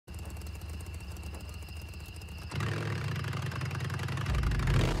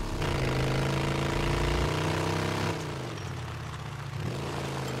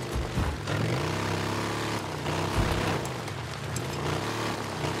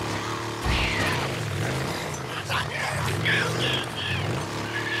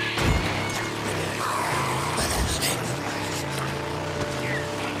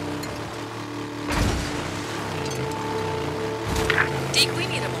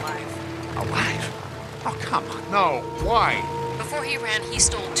alive? Oh, come on. No. Why? Before he ran, he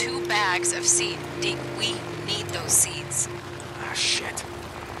stole 2 bags of seed. Deke, we need those seeds. Ah, shit.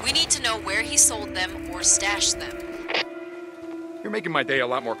 We need to know where he sold them or stashed them. You're making my day a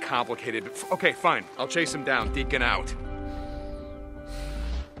lot more complicated. Okay, fine. I'll chase him down. Deacon out.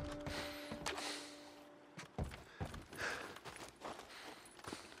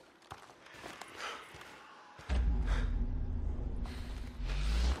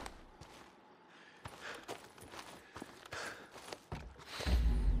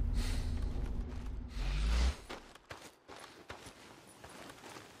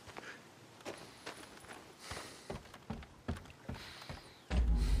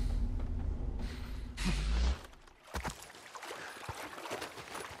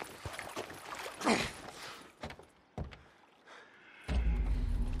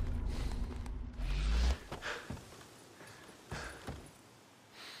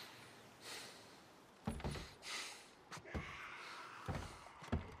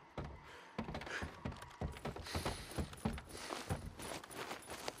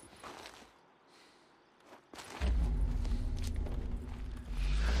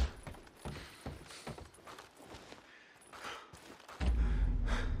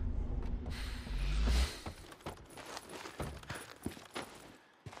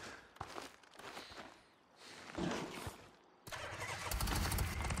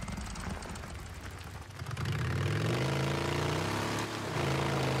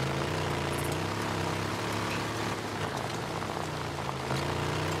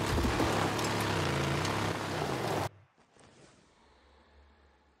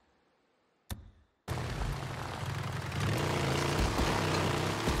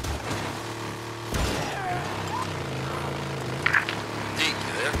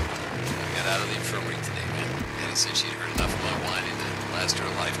 Said she'd heard enough of my whining to last her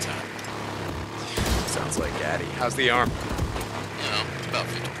a lifetime. Sounds like Addie. How's the arm? You know, it's about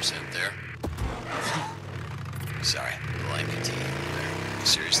 50% there. Sorry, the line continued there.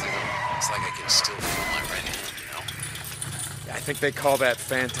 Seriously though, it's like I can still feel my right hand, you know? Yeah, I think they call that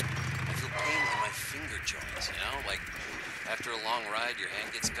phantom. I feel pain in my finger joints, you know? Like, after a long ride, your hand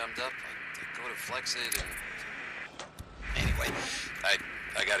gets gummed up, I go to flex it and... Anyway, I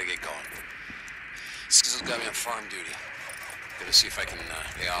gotta get going. Skizzle's got me on farm duty. Gotta see if I can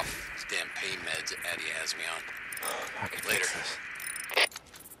pay off these damn pain meds Addie has me on. I can Later. fix this.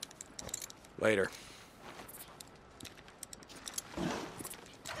 Later.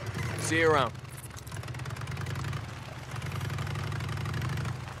 See you around.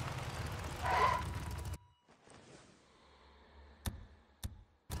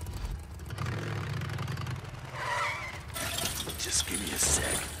 Just give me a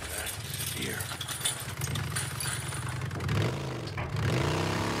sec. Here.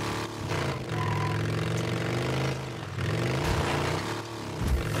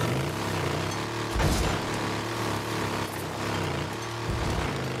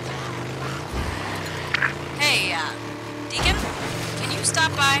 Deacon? Can you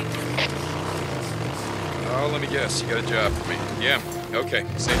stop by? Oh, let me guess. You got a job for me. Yeah. Okay.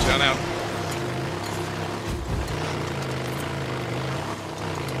 St. John out.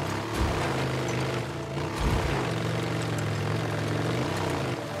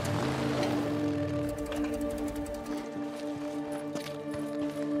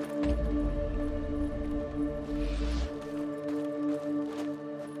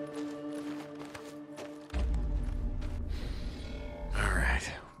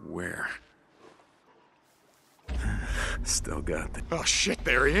 Where? Still got the... Oh, shit,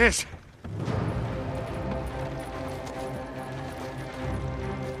 there he is!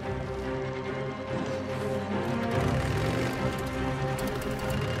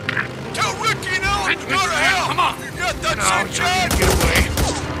 Tell Ricky and Ellen to go to hell! Come on! You got that No, same chance! get away!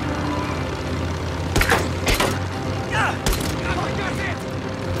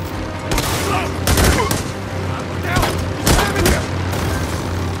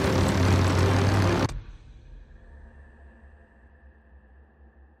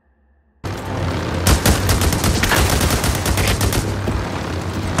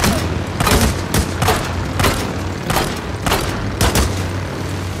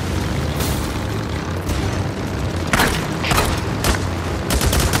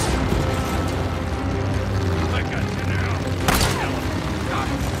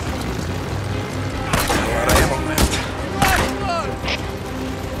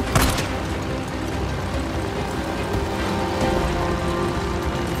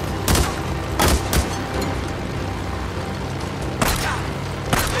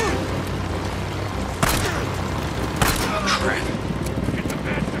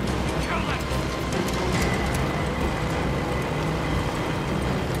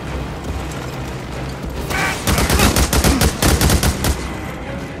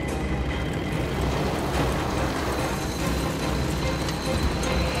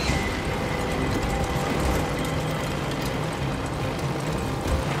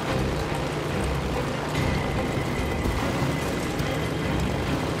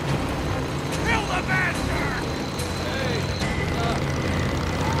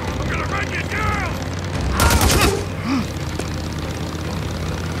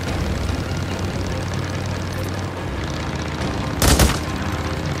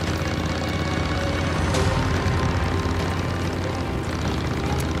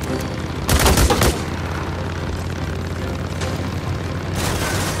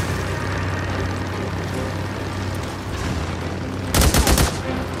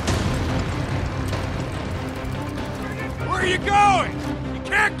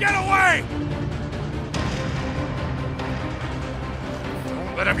 can't get away!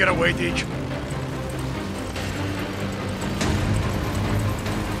 Don't let him get away, Deke.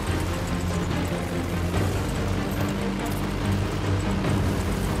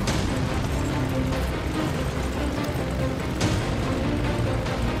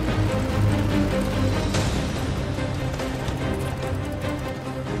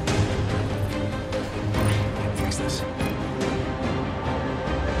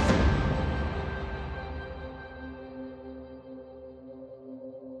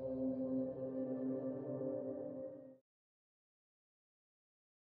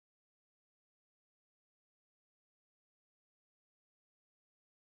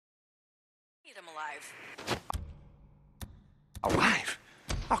 Need him alive. Alive?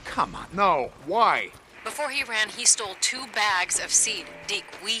 Oh, come on. No. Why? Before he ran, he stole 2 bags of seed. Deke,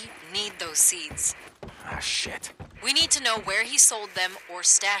 we need those seeds. Ah, shit. We need to know where he sold them or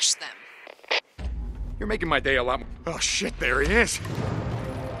stashed them. You're making my day a lot more... Oh, shit, there he is.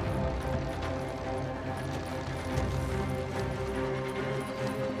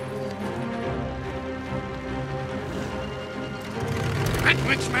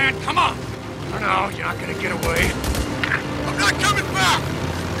 Lynch, man, come on! No, you're not gonna get away. I'm not coming back!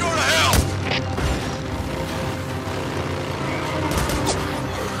 Go to hell!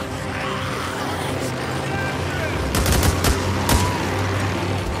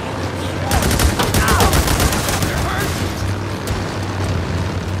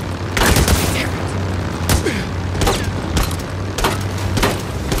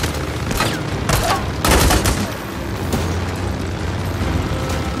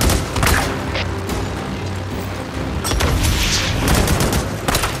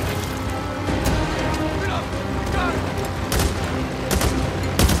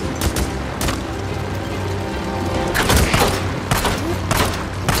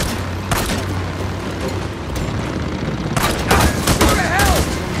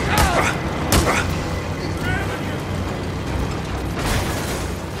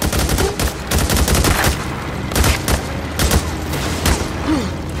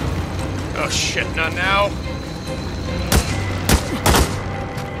 Shit, not now.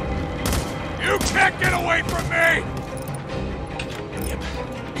 You can't get away from me! Yep.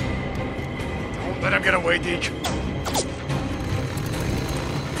 Don't let him get away, Deke.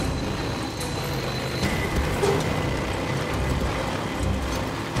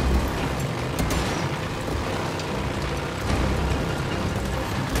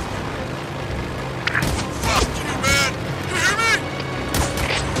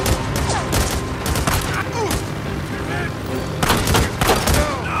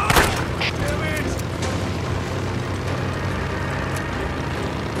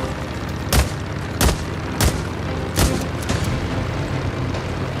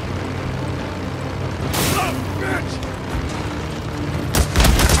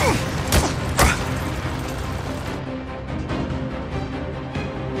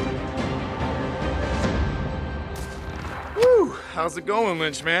 How's it going,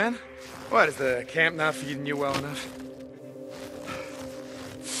 Lynch, man? What, is the camp not feeding you well enough?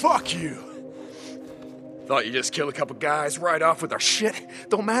 Fuck you! Thought you just killed a couple guys right off with our shit?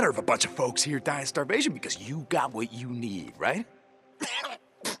 Don't matter if a bunch of folks here die of starvation because you got what you need, right?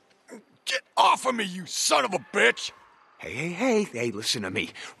 Get off of me, you son of a bitch! Hey, listen to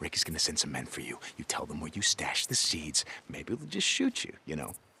me. Rick is gonna send some men for you. You tell them where you stashed the seeds. Maybe they'll just shoot you, you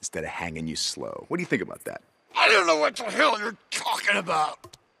know, instead of hanging you slow. What do you think about that? I don't know what the hell you're talking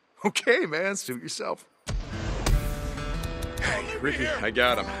about. Okay, man, suit yourself. Hey, Ricky, I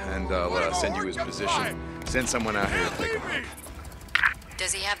got him, and I'll send you his position. Send someone out here to pick him up.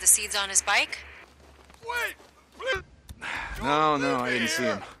 Does he have the seeds on his bike? Wait, please. No, I didn't see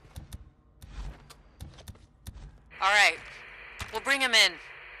him. All right, we'll bring him in.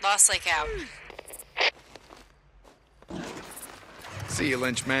 Lost Lake out. See you,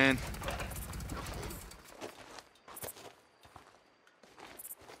 Lynch, man.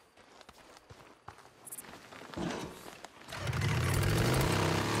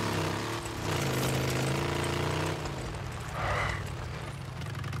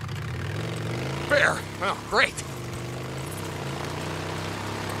 Fair. Well, great.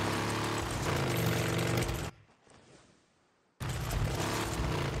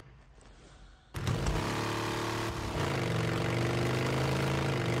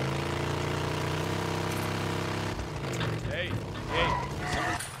 Hey.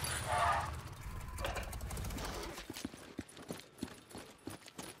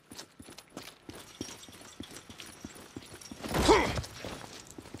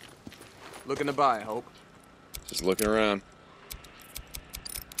 Looking to buy, I hope. Just looking around.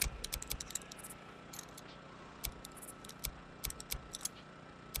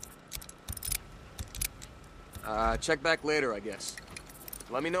 Check back later, I guess.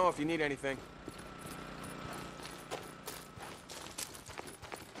 Let me know if you need anything.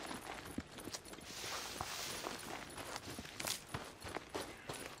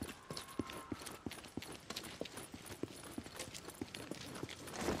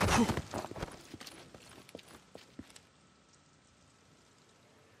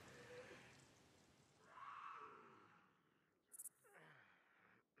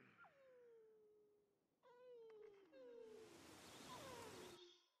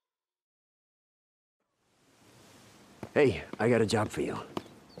 Hey, I got a job for you.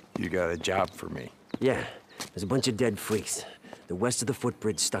 You got a job for me. Yeah, there's a bunch of dead freaks. They're west of the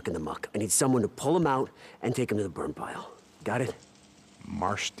footbridge, stuck in the muck. I need someone to pull them out and take them to the burn pile. Got it?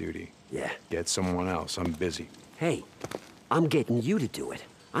 Marsh duty. Yeah. Get someone else. I'm busy. Hey, I'm getting you to do it.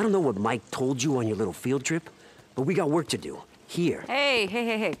 I don't know what Mike told you on your little field trip, but we got work to do. Here.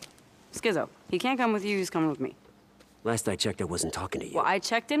 Hey. Skizzo, he can't come with you, he's coming with me. Last I checked, I wasn't talking to you. Well, I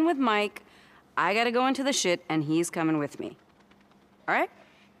checked in with Mike. I gotta go into the shit, and he's coming with me. All right?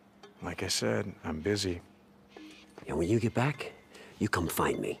 Like I said, I'm busy. And when you get back, you come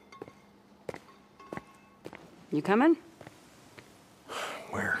find me. You coming?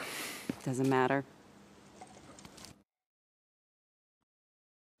 Where? Doesn't matter.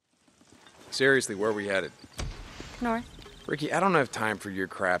 Seriously, where are we headed? North. Ricky, I don't have time for your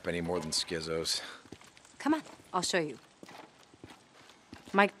crap any more than Skizzo's. Come on, I'll show you.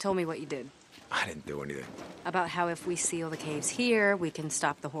 Mike told me what you did. I didn't do anything. About how if we seal the caves here, we can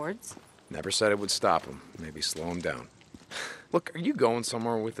stop the hordes. Never said it would stop him. Maybe slow him down. Look, are you going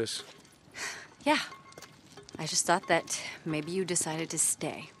somewhere with this? Yeah. I just thought that maybe you decided to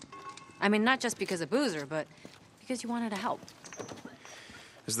stay. I mean, not just because of Boozer, but because you wanted to help.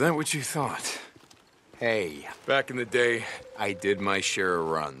 Is that what you thought? Hey, back in the day, I did my share of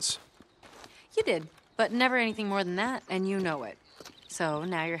runs. You did, but never anything more than that, and you know it. So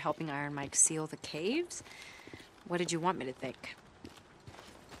now you're helping Iron Mike seal the caves? What did you want me to think?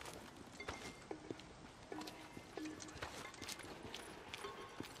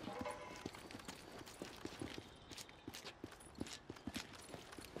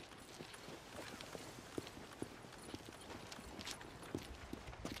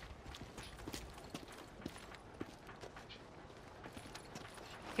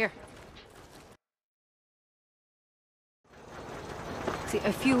 Here. See,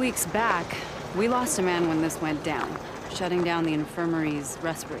 a few weeks back, we lost a man when this went down, shutting down the infirmary's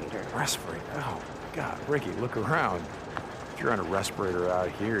respirator. Respirator? Oh, God, Ricky, look around. If you're on a respirator out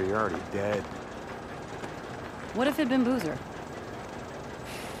here, you're already dead. What if it'd been Boozer?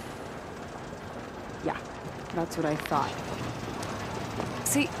 Yeah, that's what I thought.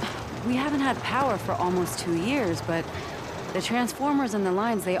 See, we haven't had power for almost 2 years, but the transformers and the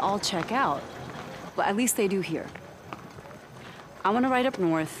lines, they all check out. Well, at least they do here. I want to ride up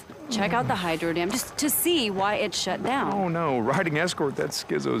north, check out the hydro dam, just to see why it shut down. Oh, no, riding escort, that's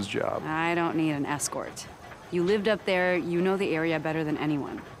Skizzo's job. I don't need an escort. You lived up there, you know the area better than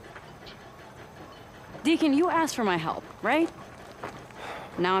anyone. Deacon, you asked for my help, right?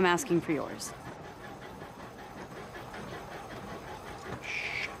 Now I'm asking for yours.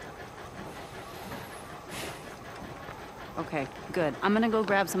 Okay, good. I'm gonna go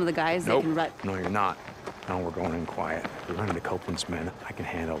grab some of the guys that can run. No, you're not. No, we're going in quiet. We're running to Copeland's men. I can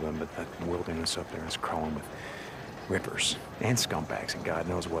handle them, but that wilderness up there is crawling with rippers and scumbags and God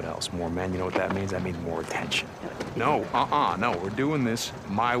knows what else. More men, you know what that means? That means more attention. No, no, we're doing this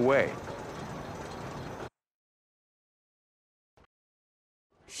my way.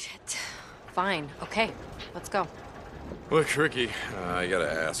 Shit. Fine. Okay. Let's go. Look, Ricky, I gotta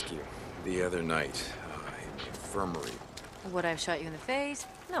ask you. The other night, infirmary. Would I have shot you in the face?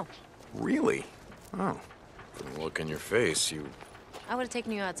 No. Really? Oh. From the look in your face, you... I would have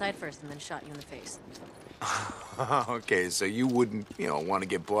taken you outside first and then shot you in the face. Okay, so you wouldn't, want to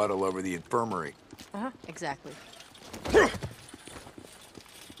get blood all over the infirmary. Uh-huh, exactly.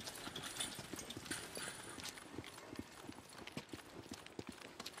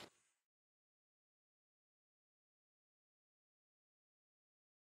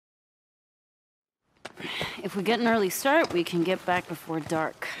 If we get an early start, we can get back before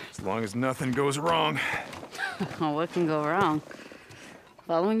dark. As long as nothing goes wrong. Oh, what can go wrong?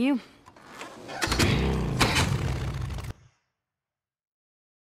 Following you?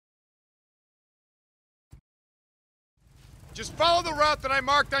 Just follow the route that I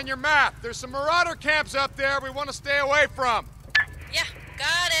marked on your map. There's some marauder camps up there we want to stay away from. Yeah,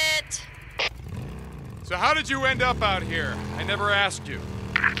 got it. So how did you end up out here? I never asked you.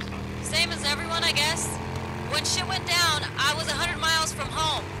 Same as everyone, I guess. When shit went down, I was 100 miles from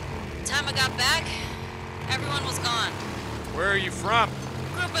home. The time I got back, Everyone was gone. Where are you from?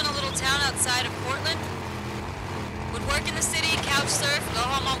 Grew up in a little town outside of Portland. Would work in the city, couch surf, go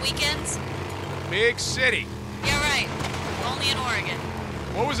home on weekends. Big city. Yeah, right. Only in Oregon.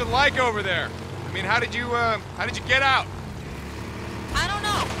 What was it like over there? I mean, how did you get out? I don't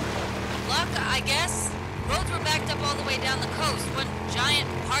know. Luck, I guess. Roads were backed up all the way down the coast. One giant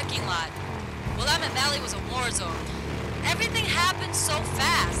parking lot. Willamette Valley was a war zone. Everything happened so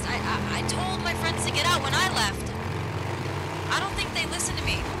fast. I told my friends to get out when I left. I don't think they listened to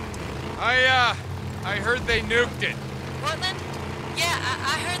me. I heard they nuked it. Portland? Yeah,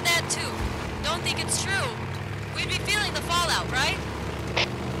 I heard that too. Don't think it's true. We'd be feeling the fallout, right?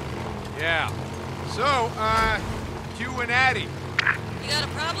 Yeah. So, you and Addie. You got a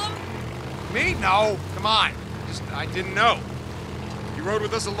problem? Me? No. Come on. I didn't know. You rode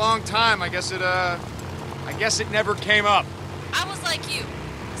with us a long time. I guess it never came up. I was like you.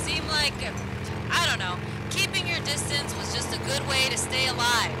 Seemed like, I don't know, keeping your distance was just a good way to stay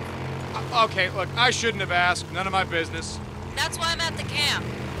alive. Okay, look, I shouldn't have asked. None of my business. That's why I'm at the camp.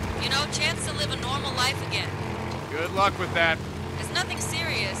 You know, chance to live a normal life again. Good luck with that. It's nothing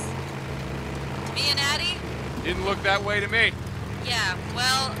serious. Me and Addie? Didn't look that way to me. Yeah,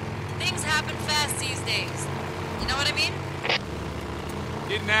 well, things happen fast these days. You know what I mean?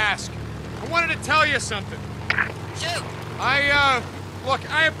 Didn't ask. I wanted to tell you something. Shoot.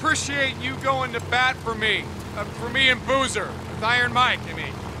 Look, I appreciate you going to bat for me. For me and Boozer. With Iron Mike, I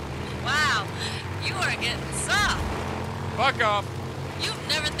mean. Wow, you are getting soft. Fuck off. You've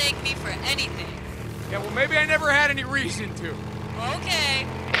never thanked me for anything. Yeah, well, maybe I never had any reason to. Okay.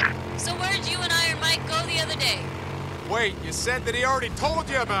 So where'd you and Iron Mike go the other day? Wait, you said that he already told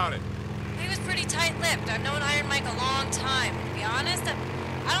you about it. He was pretty tight-lipped. I've known Iron Mike a long time. To be honest,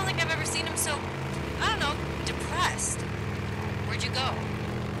 I don't think I've ever seen him so, I don't know, depressed. Where'd you go?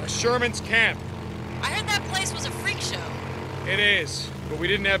 Sherman's camp. I heard that place was a freak show. It is, but we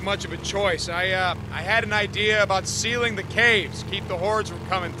didn't have much of a choice. I had an idea about sealing the caves, keep the hordes from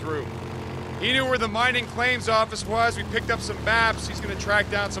coming through. He knew where the mining claims office was. We picked up some maps. He's gonna track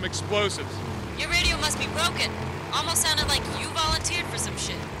down some explosives. Your radio must be broken. Almost sounded like you volunteered for some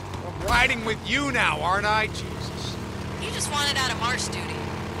shit. I'm riding with you now, aren't I? Jesus. You just wanted out of marsh duty.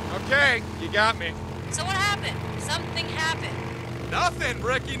 Okay, you got me. So what happened? Something happened. Nothing,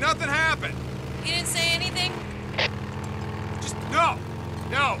 Ricky. Nothing happened. He didn't say anything? Just no,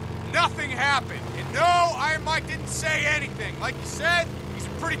 nothing happened. And no, Iron Mike didn't say anything. Like you said, he's a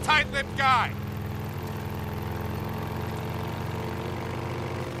pretty tight-lipped guy.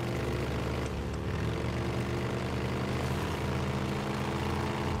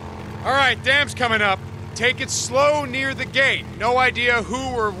 All right, dam's coming up. Take it slow near the gate. No idea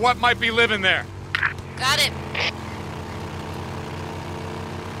who or what might be living there. Got it.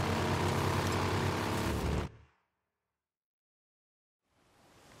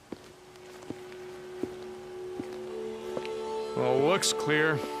 Well, looks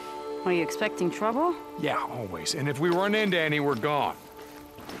clear. Are you expecting trouble? Yeah, always. And if we run into any, we're gone.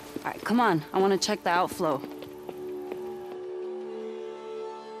 All right, come on. I want to check the outflow.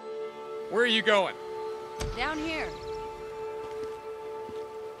 Where are you going? Down here.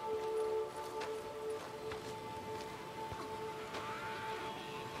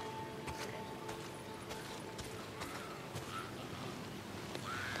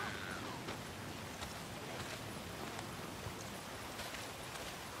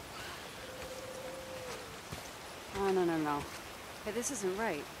 Oh, no. Hey, this isn't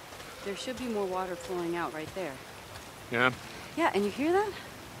right. There should be more water flowing out right there. Yeah? Yeah, and you hear that?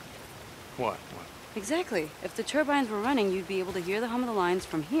 What? Exactly. If the turbines were running, you'd be able to hear the hum of the lines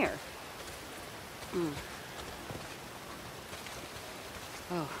from here.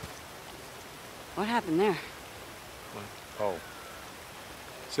 Oh. What happened there? What? Oh.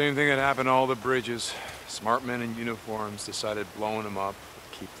 Same thing that happened to all the bridges. Smart men in uniforms decided blowing them up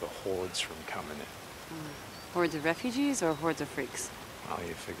would keep the hordes from coming in. Hordes of refugees or hordes of freaks? Well,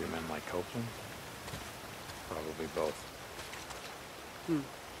 you figure men like Copeland? Probably both.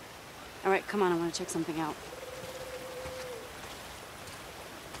 All right, come on. I want to check something out.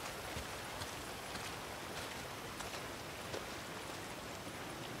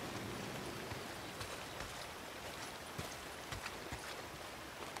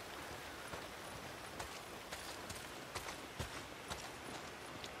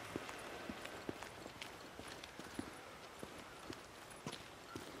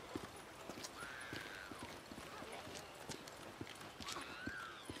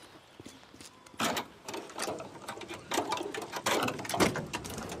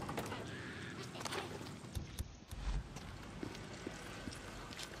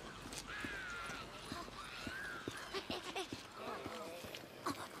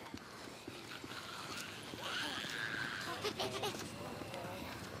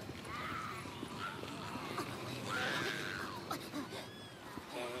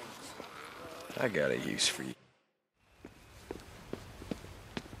 I got a use for you.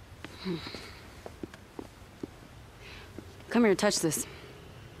 Come here, touch this.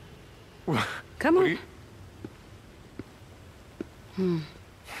 Come on.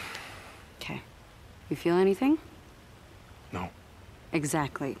 Okay. You feel anything? No.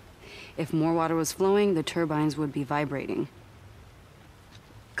 Exactly. If more water was flowing, the turbines would be vibrating.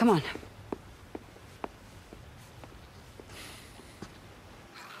 Come on.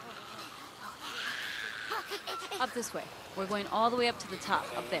 Up this way. We're going all the way up to the top,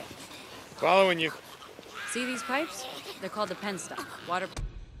 up there. Following you. See these pipes? They're called the penstock. Water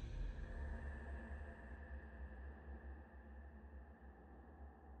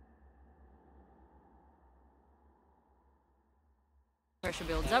pressure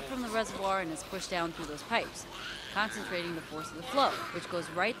builds up from the reservoir and is pushed down through those pipes, concentrating the force of the flow, which goes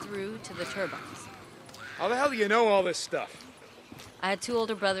right through to the turbines. How the hell do you know all this stuff? I had 2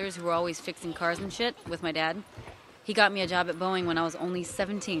 older brothers who were always fixing cars and shit with my dad. He got me a job at Boeing when I was only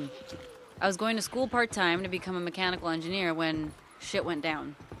 17. I was going to school part-time to become a mechanical engineer when shit went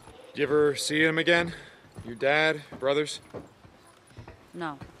down. Did you ever see him again? Your dad, brothers?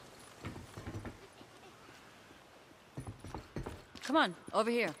 No. Come on, over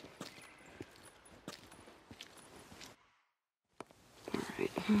here. All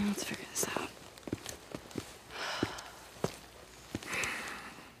right, let's figure this out.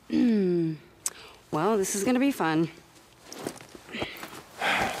 Well, this is gonna be fun.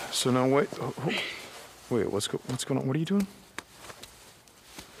 So now wait. Wait, what's going on? What are you doing?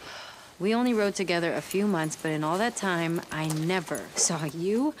 We only rode together a few months, but in all that time, I never saw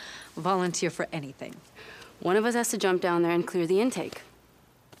you volunteer for anything. One of us has to jump down there and clear the intake.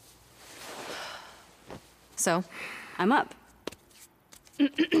 So, I'm up.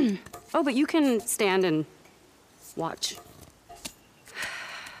 Oh, but you can stand and watch.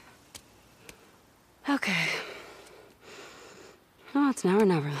 Okay. Oh, it's now or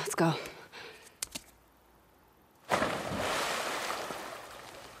never. Let's go.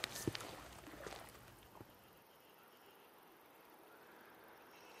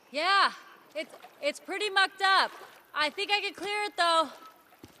 Yeah, it's pretty mucked up. I think I can clear it, though.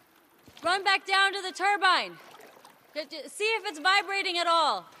 Run back down to the turbine. See if it's vibrating at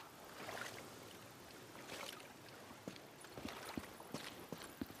all.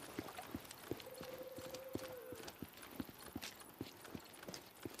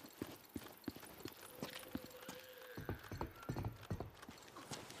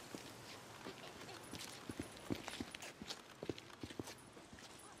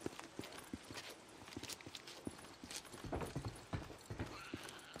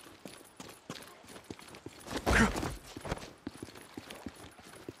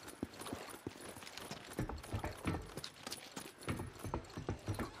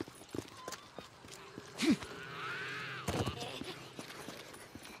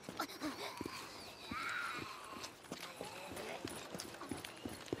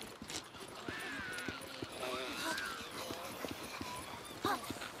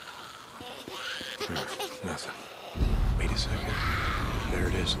 Nothing. Wait a second. There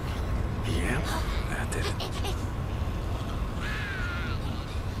it is. Yep, that did it.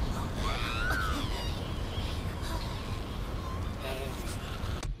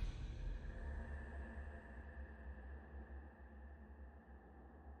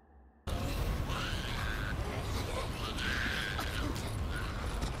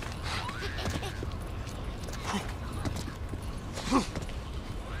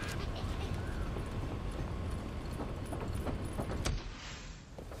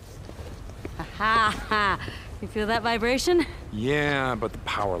 Ha ha! You feel that vibration? Yeah, but the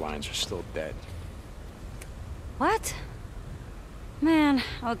power lines are still dead. What? Man,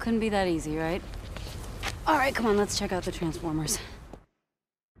 oh, it couldn't be that easy, right? All right, come on, let's check out the transformers.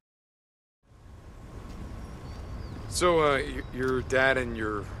 So, your dad and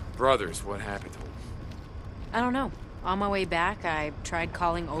your brothers, what happened to them? I don't know. On my way back, I tried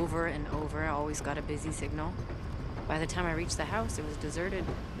calling over and over. I always got a busy signal. By the time I reached the house, it was deserted.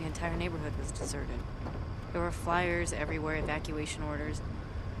 The entire neighborhood was deserted. There were flyers everywhere, evacuation orders.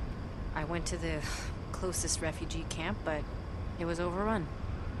 I went to the closest refugee camp, but it was overrun.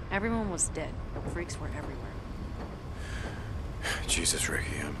 Everyone was dead. Freaks were everywhere. Jesus,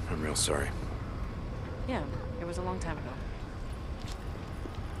 Ricky, I'm real sorry. Yeah, it was a long time ago.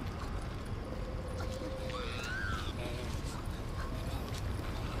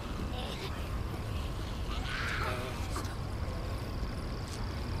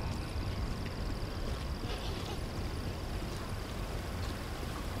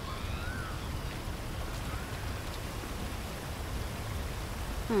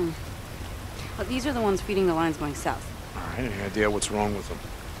 Well, these are the ones feeding the lines going south. All right, any idea what's wrong with them?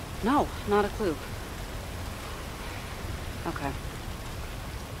 No, not a clue. Okay.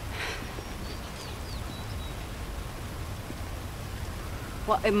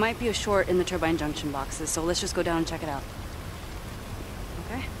 Well, it might be a short in the turbine junction boxes, so let's just go down and check it out.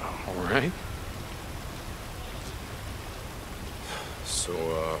 Okay? All right. So,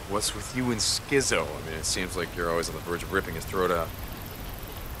 what's with you and Schizo? I mean, it seems like you're always on the verge of ripping his throat out.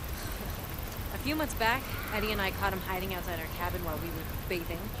 A few months back, Eddie and I caught him hiding outside our cabin while we were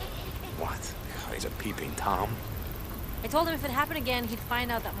bathing. What? He's a peeping Tom? I told him if it happened again, he'd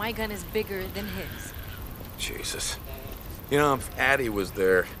find out that my gun is bigger than his. Jesus. You know, if Addie was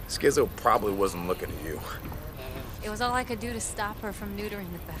there, Schizo probably wasn't looking at you. It was all I could do to stop her from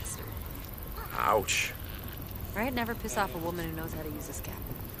neutering the bastard. Ouch. Right? Never piss off a woman who knows how to use a scalpel.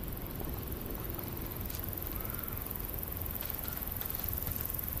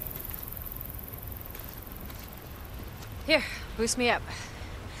 Here, boost me up.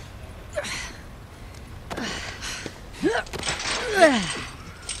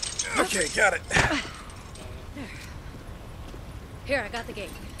 Okay, got it. Here, I got the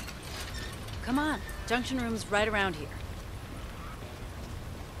gate. Come on. Junction room's right around here.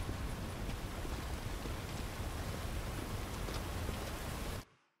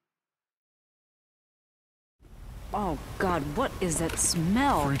 Oh, God, what is that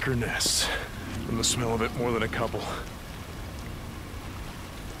smell? Freaker nests. From the smell of it, more than a couple.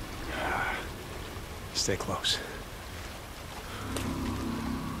 Stay close.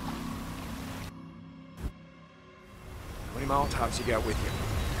 How many Molotovs you got with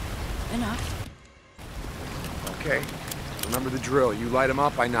you? Enough. Okay. Remember the drill. You light them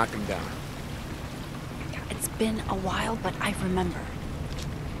up, I knock them down. It's been a while, but I remember.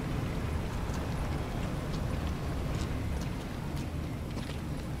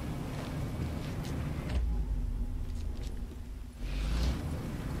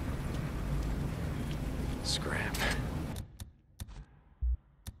 Scrap.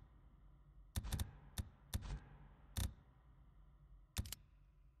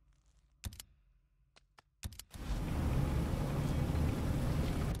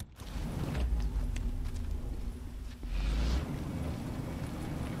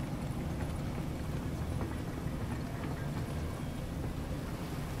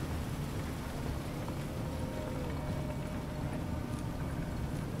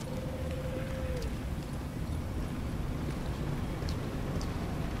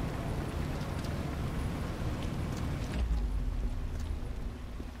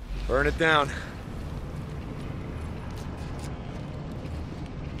 Burn it down.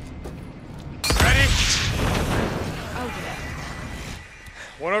 Ready? Oh, yeah.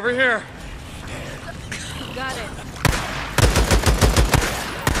 One over here. Got it.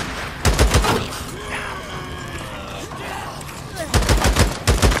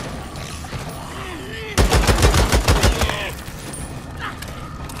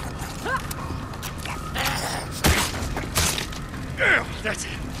 That's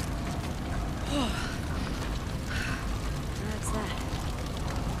it. That's that.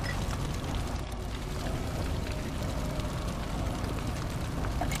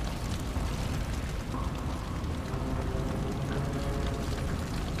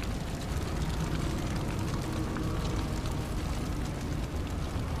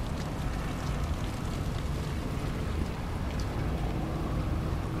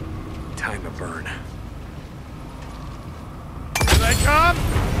 Time to burn. Here they come.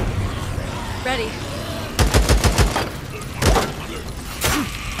 Ready.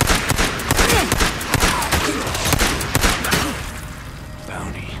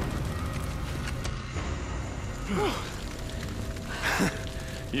 Bounty.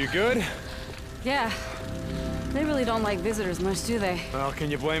 You good? Yeah. They really don't like visitors much, do they? Well,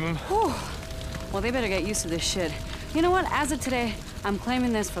 can you blame him? Whew. Well, they better get used to this shit. You know what? As of today, I'm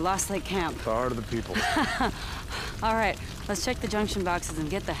claiming this for Lost Lake Camp. Power to the people. All right, let's check the junction boxes and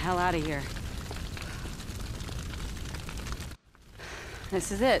get the hell out of here.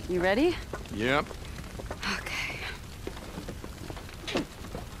 This is it. You ready? Yep. Okay.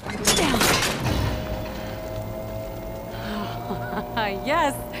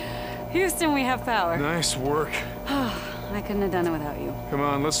 Yes! Houston, we have power. Nice work. I couldn't have done it without you. Come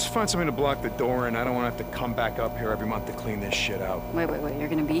on, let's find something to block the door in. I don't want to have to come back up here every month to clean this shit out. Wait. You're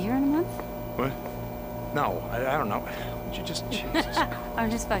gonna be here in a month? What? No, I don't know. Would you just... Jesus. I'm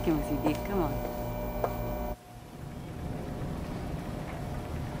just fucking with you, Deke. Come on.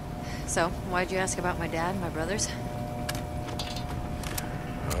 So, why'd you ask about my dad and my brothers?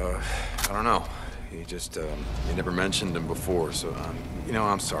 I don't know. He just, he never mentioned him before, so, you know,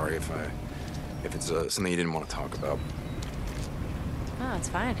 I'm sorry if it's something you didn't want to talk about. Oh, it's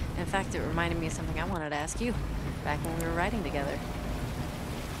fine. In fact, it reminded me of something I wanted to ask you back when we were riding together.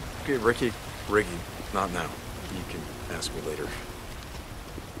 Okay, Ricky, not now. You can ask me later.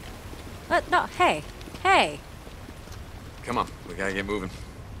 No, hey! Come on, we gotta get moving.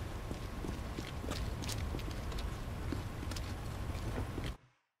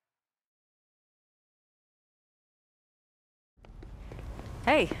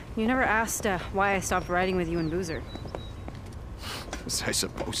 Hey, you never asked why I stopped riding with you and Boozer. Was I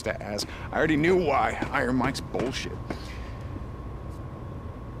supposed to ask? I already knew why. Iron Mike's bullshit.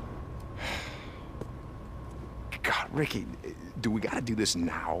 God, Ricky, do we gotta do this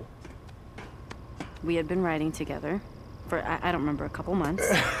now? We had been riding together for, I don't remember, a couple months.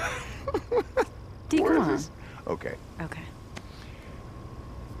 Dee, come on. Okay. Okay.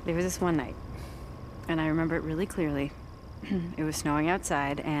 There was this one night, and I remember it really clearly. It was snowing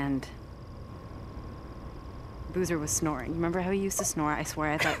outside, and Boozer was snoring. You remember how he used to snore? I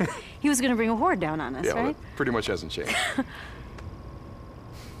swear I thought he was gonna bring a horde down on us, Yeah, right? well, that pretty much hasn't changed.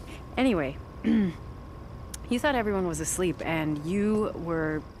 Anyway, you thought everyone was asleep, and you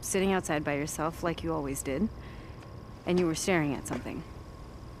were sitting outside by yourself like you always did, and you were staring at something.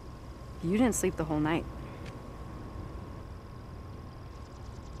 You didn't sleep the whole night.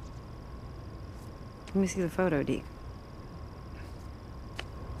 Let me see the photo, Deke.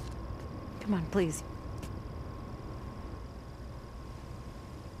 Come on, please.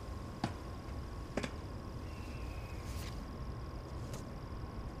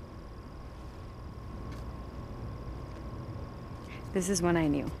 This is when I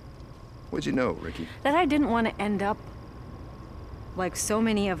knew. What'd you know, Ricky? That I didn't want to end up like so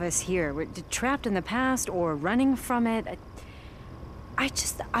many of us here. We're trapped in the past or running from it.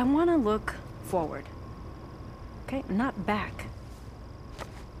 I want to look forward. Okay? Not back.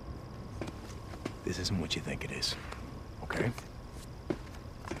 This isn't what you think it is, okay?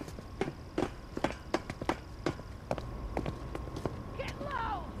 Get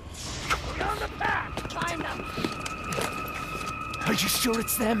low! Get on the back! Find them! Are you sure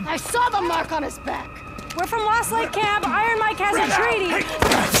it's them? I saw the mark on his back! We're from Lost Lake Camp. Iron Mike has a treaty.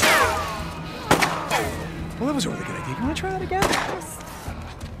 Well, that was a really good idea. You want to try that again?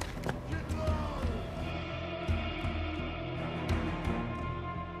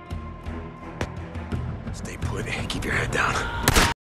 Stay put. Keep your head down.